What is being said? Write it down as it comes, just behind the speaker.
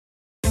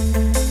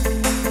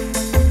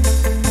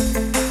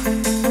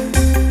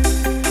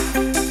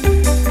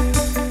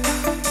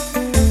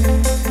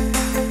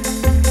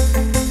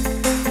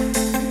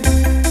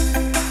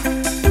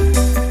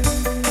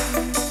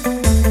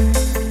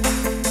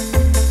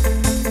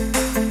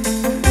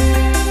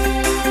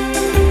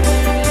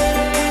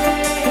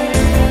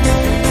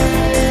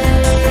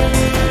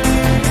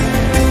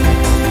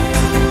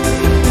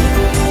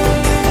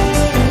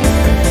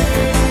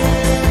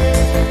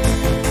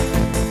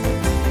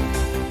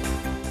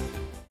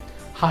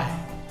Hi,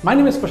 my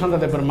name is Prasanta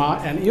Debbarma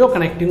and you are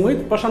connecting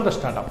with Prasanta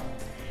Startup.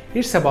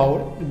 It's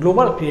about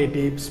global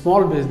creative,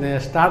 small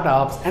business,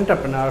 startups,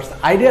 entrepreneurs,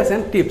 ideas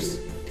and tips.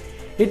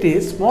 It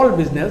is small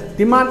business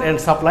demand and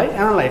supply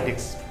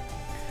analytics.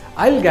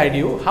 I'll guide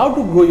you how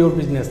to grow your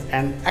business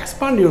and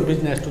expand your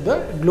business to the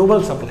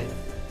global supply.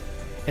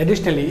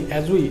 Additionally,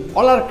 as we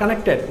all are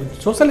connected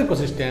with social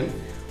ecosystem,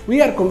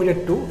 we are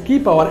committed to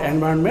keep our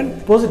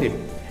environment positive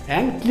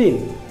and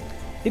clean.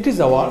 It is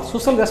our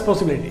social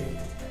responsibility.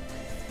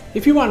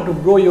 If you want to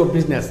grow your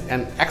business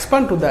and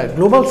expand to the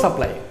global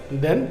supply,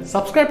 then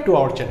subscribe to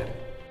our channel.